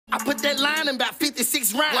put that line in about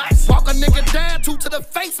 56 rounds. Walk a nigga down, 2 to the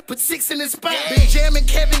face, put 6 in his spine. Been jamming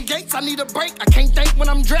Kevin Gates, I need a break. I can't think when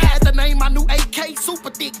I'm dry. Had to name my new AK, super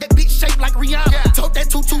thick. That bitch shaped like Rihanna. Told that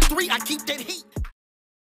 223, I keep that heat.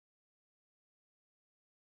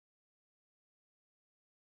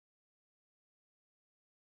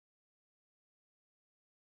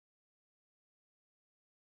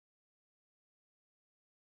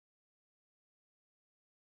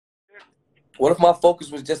 What if my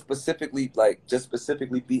focus was just specifically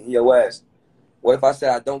beating your ass? What if I said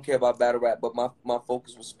I don't care about battle rap, but my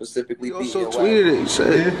focus was specifically beating your ass? You also tweeted it. You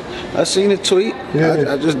said, I seen the tweet.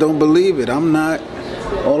 Yeah. I just don't believe it. I'm not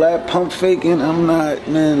all that pump faking. I'm not,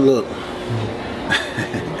 man, look.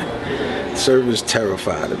 Server's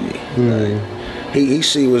terrified of me. Right? He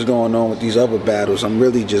see what's going on with these other battles. I'm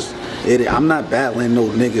really just, I'm not battling no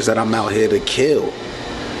niggas that I'm out here to kill.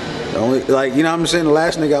 Only, like, you know what I'm saying? The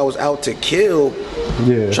last nigga I was out to kill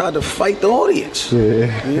tried to fight the audience. Yeah.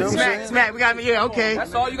 You know what I'm saying? Smack, we got me. Yeah, okay.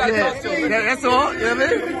 That's all you got to talk to. That's all. You know what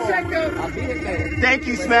I mean? Thank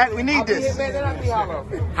you, Smack. We need this.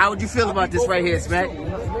 How would you feel about this right here, Smack?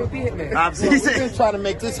 We've been trying to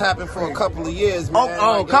make this happen for a couple of years, man.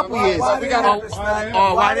 Oh, a couple of years. Why did it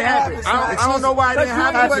happen? I don't know why it didn't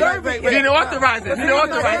happen. You didn't authorize it. You didn't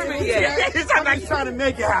authorize it. I'm just trying to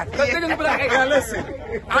make it happen. Now listen,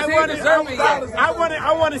 I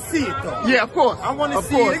want to see it though. Yeah, of course. I want to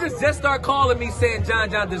see it. Niggas just start calling me saying John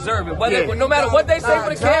deserve it. No matter what they say for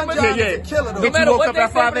the cameras, no matter what they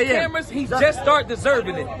say for the cameras, he just start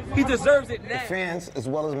deserving it. He deserves it now. The fans, as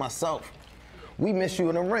well as myself, we miss you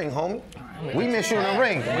in the ring, homie. We miss you in the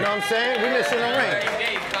ring. You know what I'm saying? We miss you in the ring.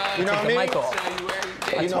 You know what I mean?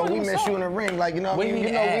 You know, we miss you in the ring. Like, you know what I mean?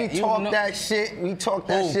 You know, we talk that shit. We talk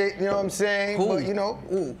that shit. You know what I'm saying? But, you know,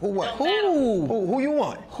 who what? Who you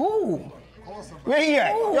want? Who? Where he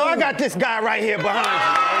at? Yo, I got this guy right here behind you.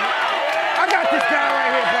 I got this guy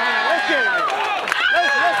right here behind you. Let's get it.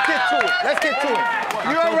 Let's get to it. Let's get to it.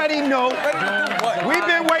 You already know. We've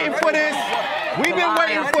been waiting for this. We've been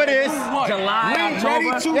waiting for this. July,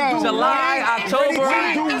 October,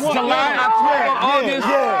 August.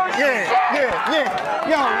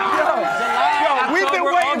 Yo, we've been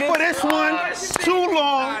waiting for this one too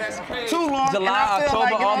long. July,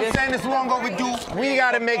 October, August. I'm saying this long overdue. We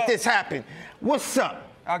gotta make this happen. What's up?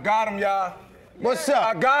 I got him, y'all. What's up?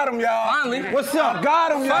 I got him, y'all. Finally. What's up?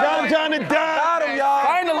 Got him, y'all. John and Don. Got him, y'all.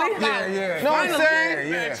 Finally. Yeah. Know what I'm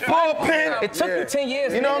saying? BULLPEN. It took you 10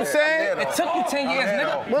 years. You know what I'm saying? It took you 10 years,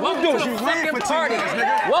 nigga. What we do? Welcome to the fucking party.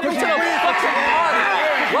 Welcome to the fucking party.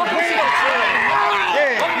 Welcome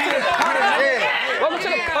to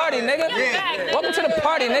the party, nigga. Welcome to the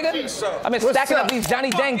party, nigga. I've been stacking up these Johnny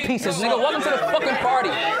Dang pieces, nigga. Welcome to the fucking party.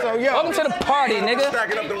 Welcome to the party, nigga.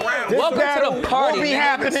 Welcome to the party. Will be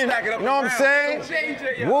happening. You know what I'm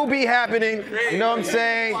saying? Will be happening. You know what I'm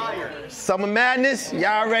saying? Summer Madness.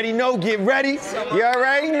 Y'all already know. Get ready. You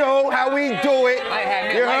already know how we do it.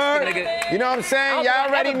 You heard? You know what I'm saying? Y'all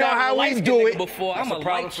already know how we do it. I'm a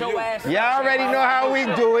light your ass. Y'all already know how we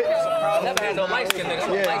do it. Never had no light skin,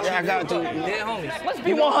 nigga. Yeah, I got to. Yeah, homies. Let's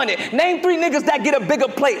be 100. Name 3 niggas that get a bigger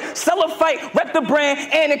plate. Sell a fight, rep the brand,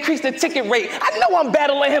 and increase the ticket rate. I know I'm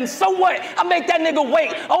battling him, so what? I make that nigga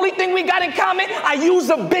wait. Only thing we got in common, I use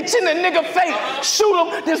a bitch in a nigga face. Shoot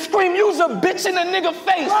him, then scream, use a bitch in a nigga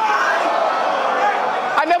face.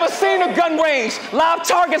 I never seen a gun range. Live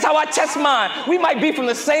targets, how I test mine. We might be from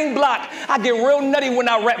the same block. I get real nutty when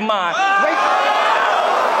I rep mine.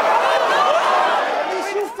 At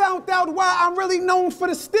least you found out why I'm really known for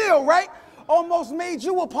the steal, right? Almost made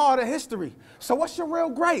you a part of history. So what's your real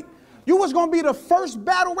gripe? You was gonna be the first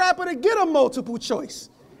battle rapper to get a multiple choice.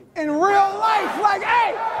 In real life, like,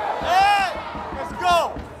 hey! Hey, let's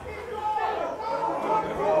go!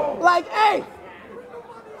 Like, hey!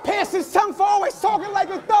 Pierce his tongue for always talking like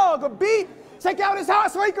a thug. A beat, take out his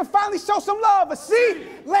heart so he can finally show some love. A C,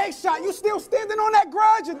 leg shot, you still standing on that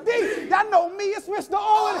grudge? A D, y'all know me, it's Mr.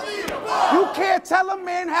 All of it. You can't tell a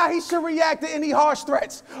man how he should react to any harsh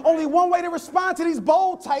threats. Only one way to respond to these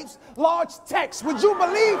bold types, large text. Would you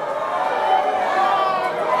believe?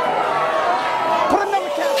 Put another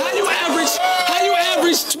count. How you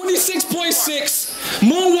average 26.6,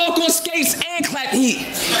 moonwalk on skates and clap heat?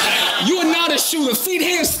 You are not a shooter. Feet,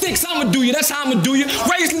 hands, sticks, I'ma do you. That's how I'ma do you.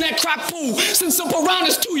 Raising that crock pool. Send some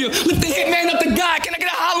piranhas to you. Lift the hitman up to God. Can I get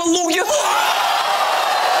a hallelujah? I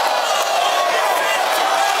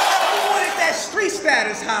wanted that street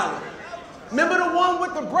status holler. Remember the one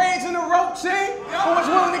with the braids and the rope chain? Who was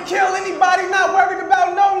willing to kill anybody, not worried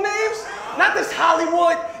about no names? Not this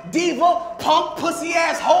Hollywood diva, punk,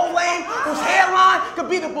 pussy-ass hoe lame whose hairline could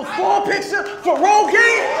be the before picture for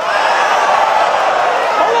Rogaine.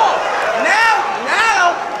 Hold on.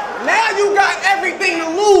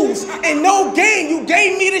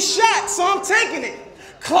 get shot, so I'm taking it.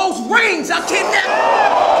 Close range, I kidnap.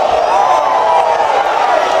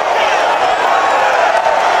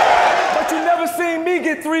 But you never seen me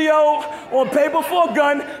get 3-0 on paper for a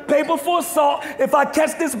gun, paper for assault. If I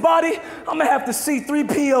catch this body, I'm gonna have to see 3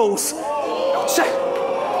 POs. Check.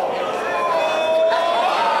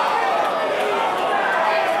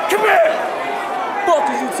 Come here. Fuck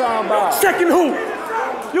is you talking about? Checking who?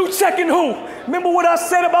 You checking who? Remember what I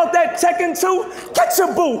said about that checking too? Get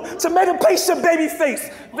your boo. Tomato paste your baby face.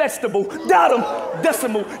 Vegetable, datum,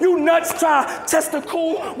 decimal. You nuts try test the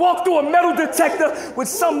cool. Walk through a metal detector with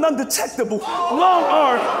something undetectable. Long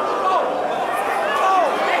arm.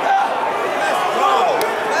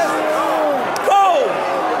 Go.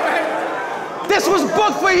 This was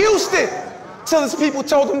booked for Houston. Till his people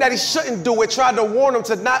told him that he shouldn't do it. Tried to warn him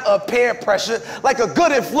to not appear pressure like a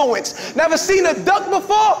good influence. Never seen a duck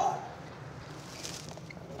before?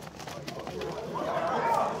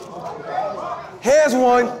 Here's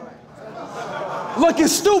one. Looking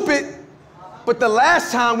stupid. But the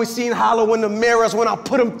last time we seen Hollow in the mirrors when I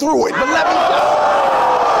put him through it. But let me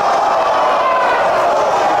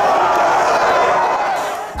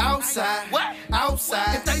outside. What?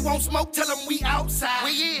 Outside. If they won't smoke, tell them we outside.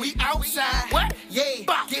 We outside. What? Yeah.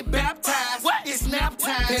 Get baptized. What? It's nap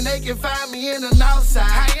time. And they can find me in and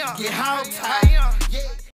outside. Get hog tied. Yeah.